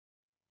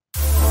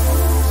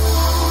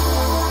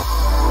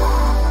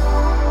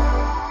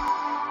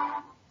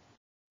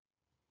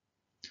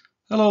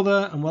Hello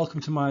there and welcome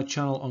to my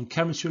channel on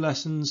chemistry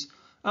lessons.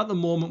 At the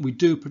moment we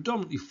do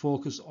predominantly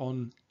focus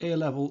on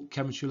A-level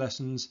chemistry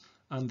lessons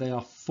and they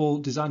are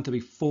designed to be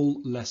full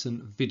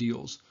lesson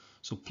videos.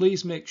 So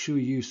please make sure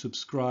you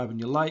subscribe and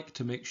you like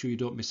to make sure you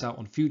don't miss out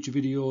on future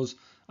videos.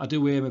 I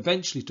do aim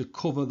eventually to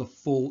cover the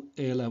full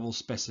A-level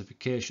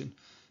specification.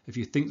 If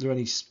you think there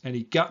are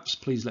any gaps,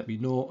 please let me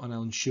know and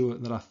I'll ensure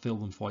that I fill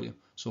them for you.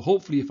 So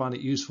hopefully you find it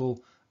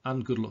useful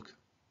and good luck.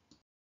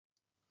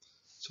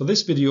 So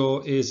this video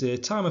is a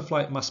time of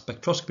flight mass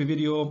spectroscopy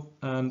video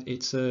and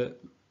it's a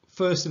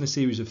first in a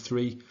series of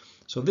 3.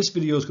 So this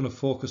video is going to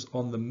focus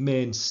on the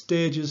main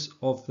stages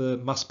of the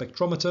mass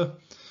spectrometer,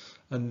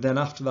 and then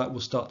after that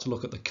we'll start to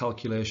look at the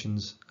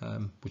calculations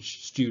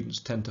which students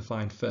tend to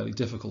find fairly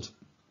difficult.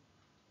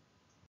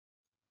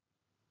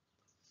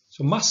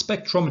 So mass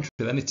spectrometry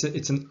then,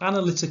 it's an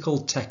analytical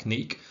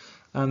technique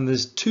and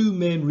there's 2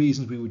 main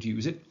reasons we would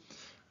use it,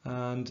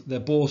 and they're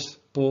both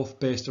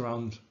based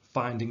around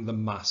finding the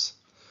mass.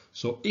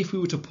 So if we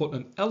were to put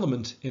an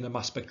element in a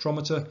mass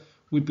spectrometer,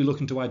 we'd be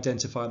looking to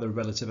identify the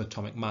relative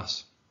atomic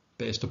mass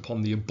based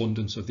upon the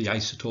abundance of the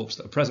isotopes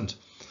that are present.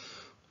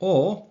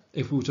 Or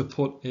if we were to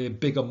put a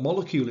bigger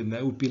molecule in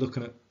there, we'd be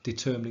looking at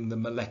determining the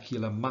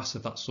molecular mass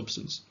of that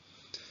substance.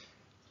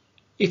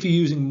 If you're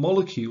using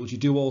molecules, you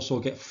do also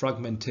get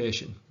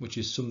fragmentation, which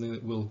is something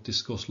that we'll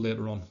discuss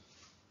later on.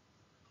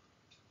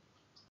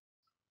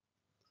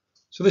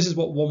 So this is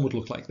what one would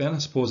look like then. I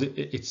suppose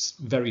it's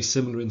very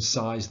similar in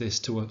size this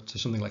to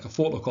something like a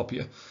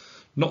photocopier.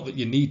 Not that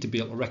you need to be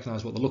able to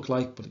recognize what they look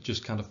like, but it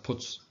just kind of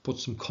puts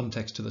some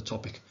context to the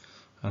topic.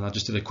 And I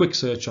just did a quick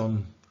search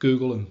on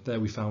Google and there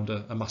we found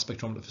a mass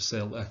spectrometer for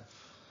sale there.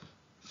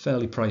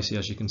 Fairly pricey,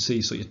 as you can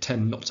see, so you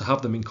tend not to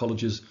have them in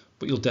colleges,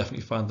 but you'll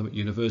definitely find them at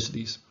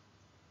universities.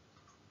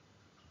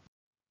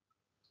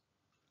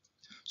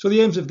 So the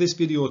aims of this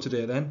video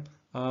today then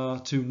are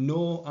to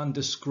know and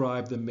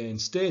describe the main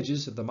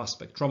stages of the mass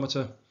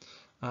spectrometer,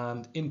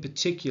 and in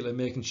particular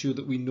making sure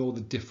that we know the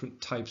different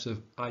types of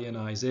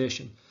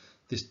ionisation.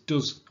 This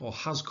does or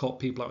has caught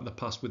people out in the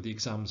past with the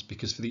exams,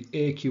 because for the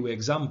AQA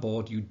exam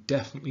board you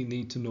definitely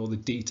need to know the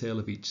detail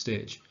of each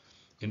stage.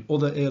 In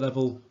other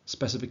A-level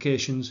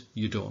specifications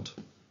you don't.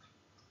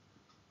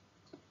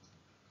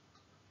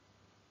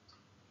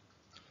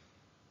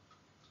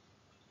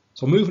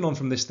 So moving on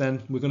from this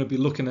then, we're going to be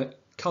looking at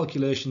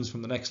calculations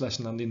from the next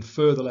lesson, and in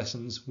further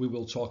lessons we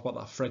will talk about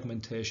that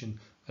fragmentation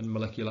and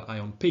molecular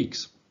ion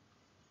peaks.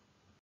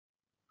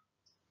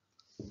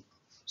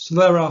 So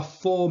there are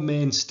 4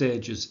 main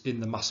stages in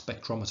the mass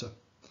spectrometer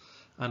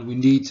and we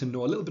need to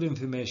know a little bit of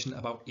information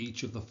about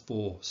each of the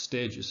 4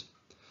 stages.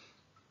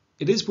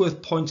 It is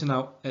worth pointing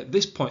out at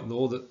this point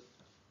though that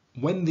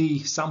when the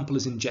sample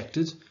is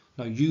injected,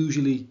 now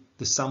usually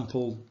the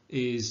sample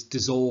is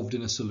dissolved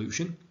in a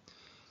solution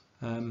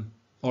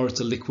or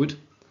it's a liquid,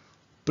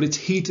 but it's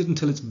heated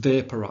until it's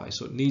vaporized,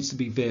 so it needs to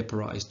be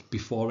vaporized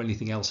before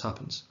anything else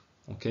happens.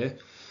 Okay,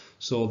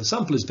 so the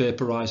sample is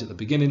vaporized at the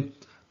beginning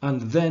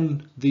and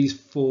then these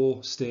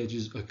 4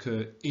 stages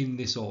occur in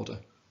this order.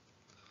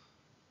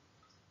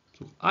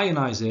 So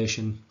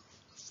ionization,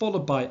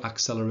 followed by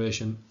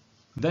acceleration,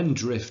 then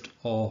drift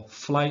or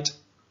flight,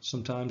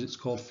 sometimes it's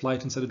called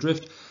flight instead of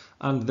drift,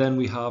 and then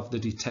we have the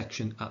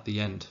detection at the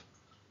end.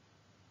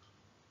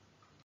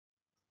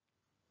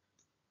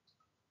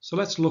 So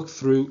let's look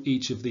through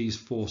each of these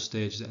 4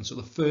 stages then. So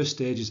the first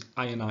stage is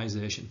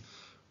ionization,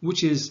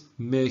 which is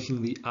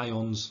making the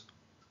ions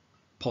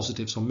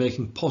positive, so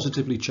making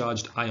positively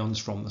charged ions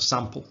from the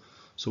sample.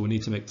 So we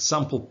need to make the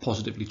sample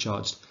positively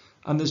charged.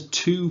 And there's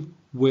 2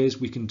 ways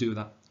we can do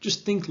that.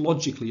 Just think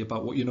logically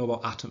about what you know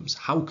about atoms.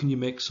 How can you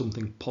make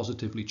something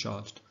positively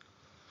charged?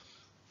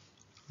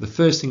 The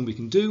first thing we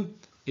can do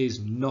is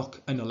knock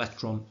an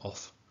electron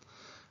off.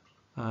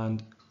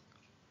 And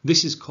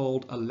this is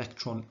called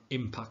electron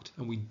impact,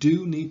 and we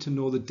do need to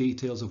know the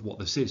details of what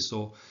this is.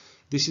 So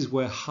this is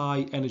where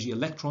high energy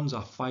electrons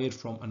are fired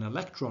from an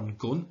electron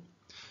gun,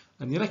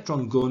 and the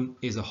electron gun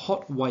is a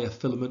hot wire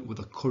filament with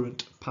a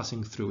current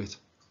passing through it.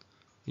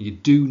 And you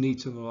do need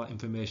to know that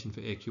information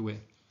for AQA.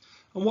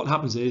 And what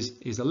happens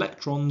is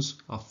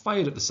electrons are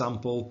fired at the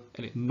sample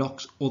and it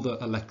knocks other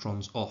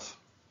electrons off.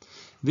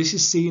 This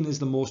is seen as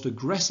the most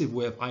aggressive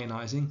way of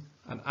ionizing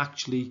and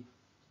actually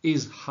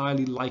is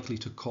highly likely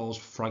to cause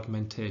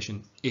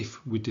fragmentation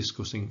if we're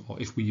discussing or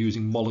if we're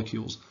using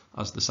molecules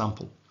as the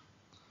sample.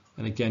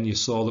 And again, you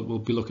saw that we'll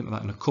be looking at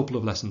that in a couple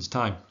of lessons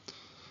time.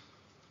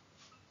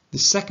 The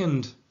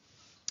second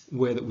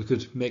way that we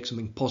could make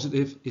something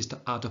positive is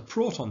to add a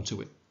proton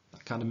to it.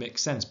 That kind of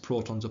makes sense.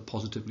 Protons are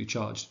positively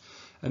charged.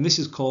 And this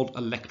is called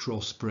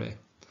electrospray.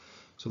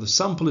 So the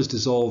sample is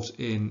dissolved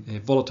in a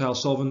volatile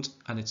solvent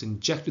and it's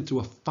injected through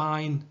a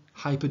fine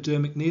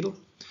hypodermic needle.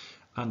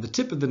 And the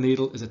tip of the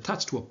needle is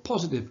attached to a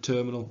positive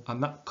terminal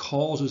and that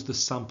causes the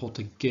sample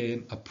to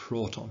gain a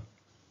proton.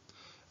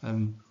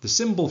 And the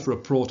symbol for a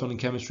proton in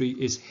chemistry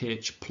is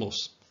H+.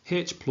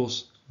 H+,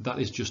 that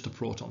is just a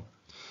proton.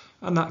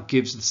 And that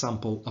gives the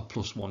sample a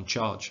 +1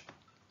 charge.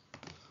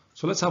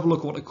 So let's have a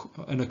look at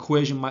what an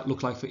equation might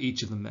look like for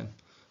each of them then.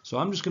 So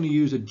I'm just going to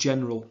use a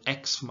general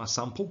X for my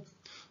sample.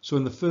 So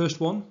in the first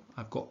one,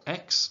 I've got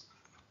X.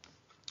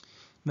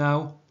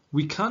 Now,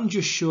 we can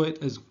just show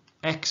it as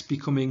X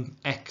becoming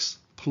X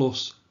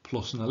plus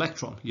an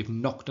electron. You've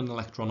knocked an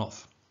electron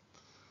off.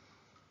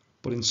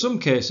 But in some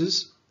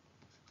cases,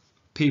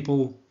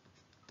 people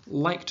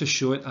like to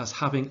show it as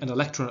having an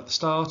electron at the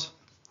start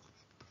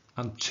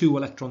and 2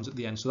 electrons at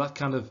the end. So that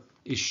kind of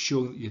is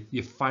showing that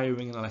you're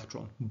firing an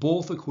electron.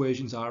 Both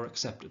equations are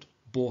accepted.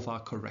 Both are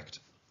correct.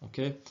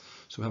 Okay,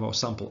 so we have our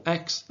sample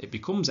X, it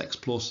becomes X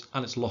plus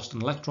and it's lost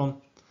an electron.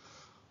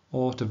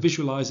 Or to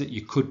visualize it,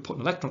 you could put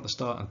an electron at the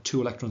start and 2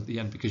 electrons at the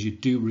end because you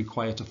do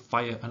require to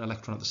fire an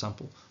electron at the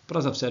sample. But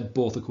as I've said,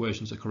 both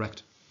equations are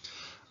correct.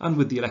 And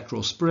with the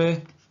electro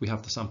spray, we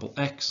have the sample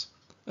X,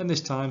 and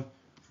this time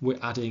we're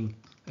adding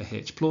a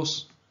H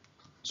plus,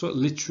 so it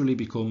literally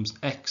becomes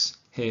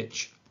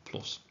XH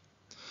plus.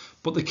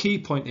 But the key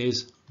point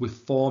is we're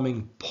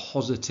forming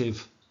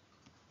positive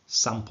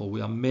sample.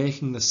 We are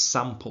making the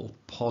sample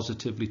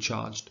positively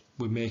charged.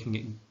 We're making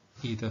it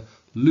either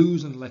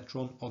lose an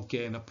electron or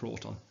gain a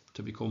proton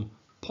to become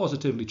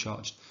positively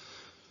charged.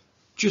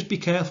 Just be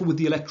careful with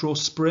the electro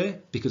spray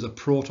because a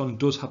proton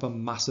does have a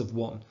mass of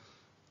 1.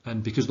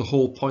 And because the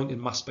whole point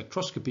in mass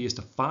spectroscopy is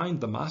to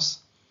find the mass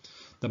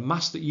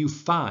that you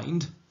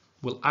find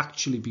will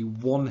actually be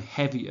 1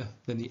 heavier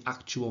than the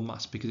actual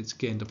mass because it's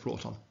gained a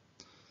proton.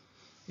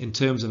 In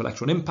terms of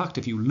electron impact,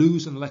 if you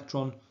lose an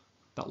electron,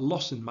 that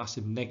loss in mass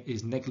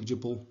is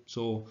negligible.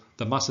 So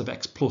the mass of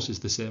X plus is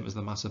the same as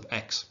the mass of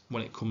X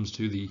when it comes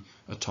to the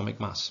atomic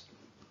mass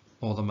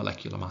or the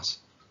molecular mass.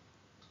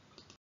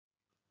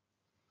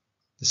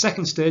 The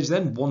second stage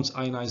then, once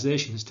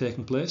ionization has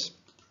taken place,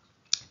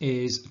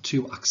 is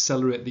to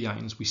accelerate the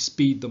ions. We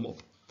speed them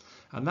up,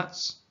 and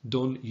that's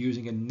done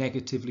using a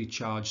negatively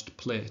charged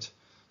plate.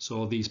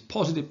 So these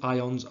positive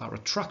ions are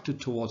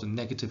attracted towards a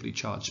negatively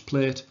charged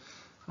plate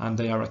and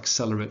they are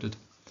accelerated.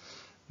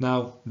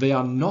 Now, they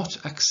are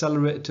not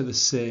accelerated to the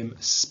same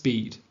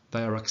speed.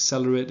 They are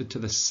accelerated to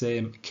the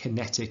same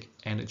kinetic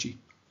energy.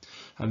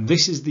 And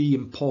this is the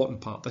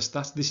important part.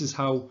 This is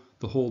how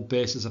the whole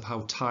basis of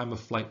how time of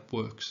flight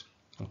works.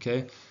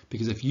 Okay?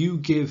 Because if you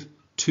give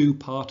 2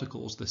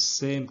 particles the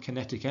same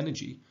kinetic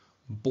energy,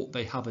 but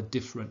they have a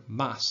different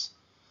mass,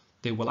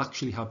 they will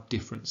actually have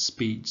different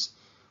speeds.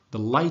 The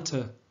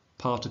lighter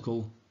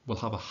particle will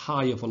have a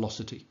higher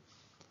velocity.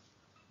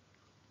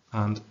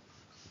 And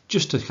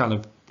just to kind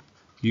of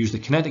use the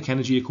kinetic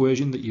energy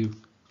equation that you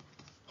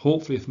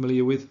hopefully are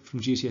familiar with from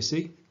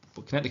GCSE,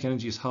 but kinetic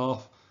energy is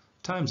half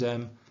times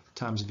m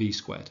times v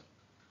squared.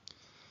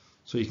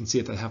 So you can see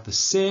if they have the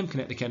same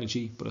kinetic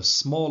energy but a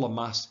smaller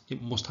mass,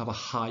 it must have a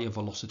higher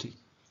velocity.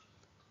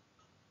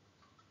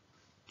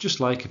 Just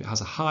like if it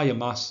has a higher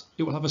mass,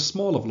 it will have a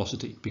smaller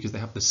velocity because they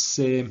have the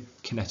same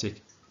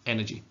kinetic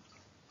energy.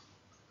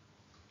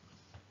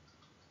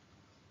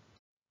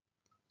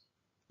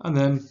 And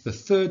then the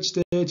third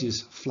stage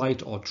is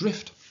flight or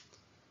drift.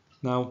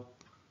 Now,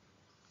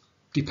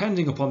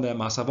 depending upon their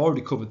mass, I've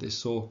already covered this,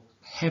 so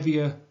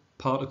heavier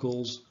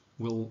particles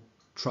will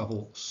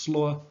travel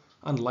slower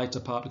and lighter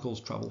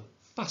particles travel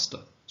faster.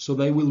 So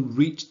they will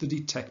reach the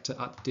detector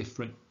at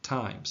different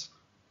times.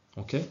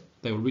 Okay,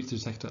 they will reach the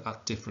detector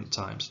at different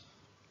times.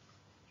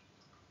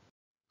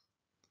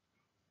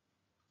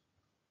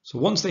 So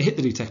once they hit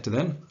the detector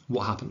then,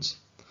 what happens?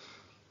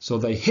 So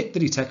they hit the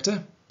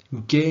detector,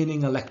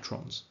 gaining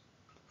electrons.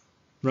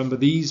 Remember,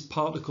 these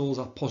particles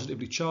are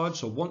positively charged,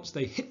 so once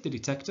they hit the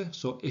detector,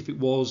 so if it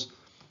was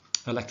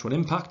electron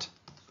impact,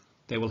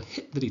 they will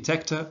hit the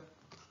detector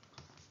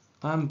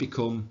and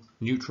become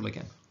neutral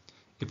again.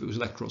 If it was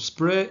electron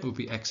spray, it would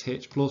be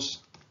XH plus,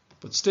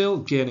 but still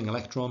gaining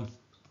electron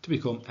to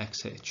become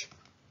XH.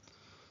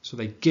 So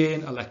they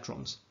gain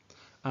electrons,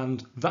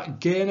 and that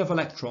gain of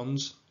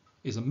electrons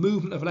is a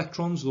movement of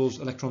electrons. Those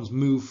electrons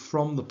move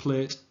from the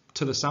plate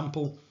to the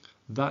sample.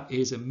 That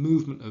is a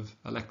movement of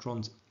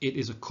electrons. It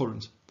is a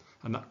current,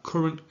 and that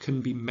current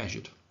can be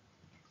measured.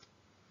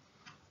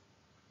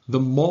 The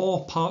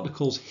more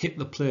particles hit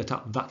the plate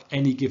at that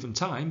any given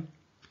time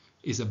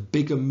is a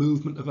bigger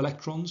movement of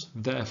electrons,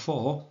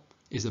 therefore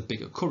is a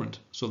bigger current.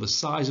 So the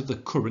size of the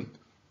current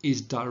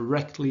is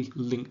directly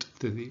linked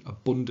to the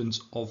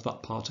abundance of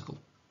that particle.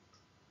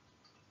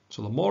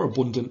 So the more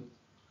abundant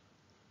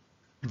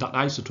that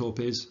isotope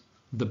is,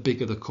 the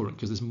bigger the current,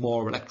 because there's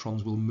more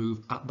electrons will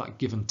move at that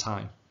given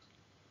time.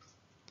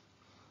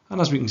 And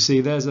as we can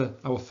see, there's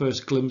our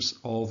first glimpse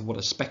of what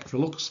a spectra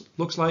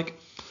looks like.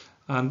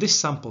 And this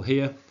sample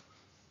here,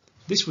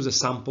 this was a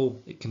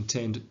sample. It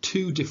contained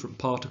 2 different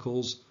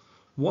particles.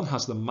 One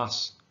has the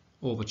mass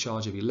over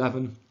charge of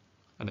 11,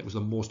 and it was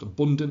the most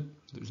abundant.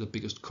 It was the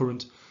biggest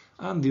current.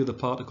 And the other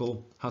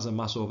particle has a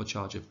mass over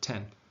charge of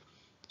 10.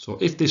 So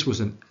if this was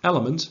an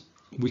element,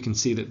 we can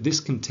see that this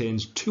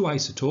contains 2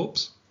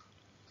 isotopes,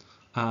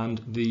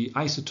 and the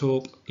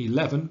isotope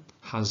 11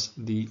 has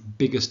the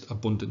biggest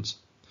abundance.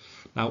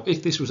 Now,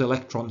 if this was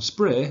electron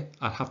spray,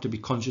 I'd have to be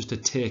conscious to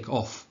take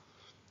off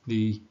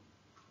the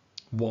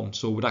 1.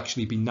 So it would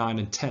actually be 9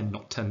 and 10,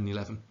 not 10 and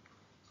 11.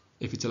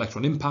 If it's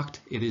electron impact,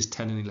 it is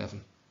 10 and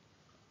 11.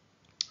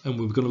 And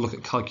we're going to look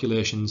at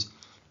calculations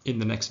in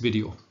the next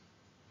video.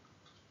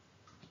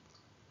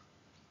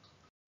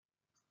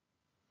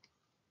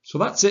 So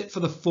that's it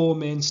for the 4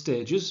 main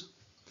stages.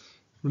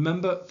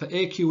 Remember, for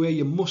AQA,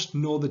 you must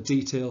know the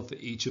detail for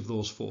each of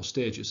those 4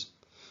 stages.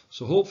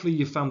 So hopefully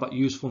you found that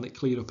useful and it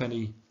cleared up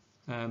any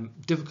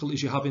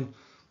difficulties you're having.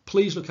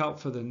 Please look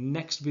out for the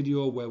next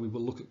video where we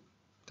will look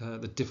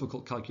at the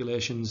difficult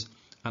calculations,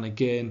 and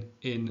again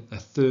in a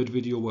 3rd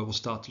video where we'll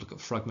start to look at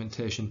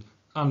fragmentation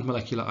and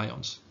molecular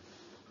ions.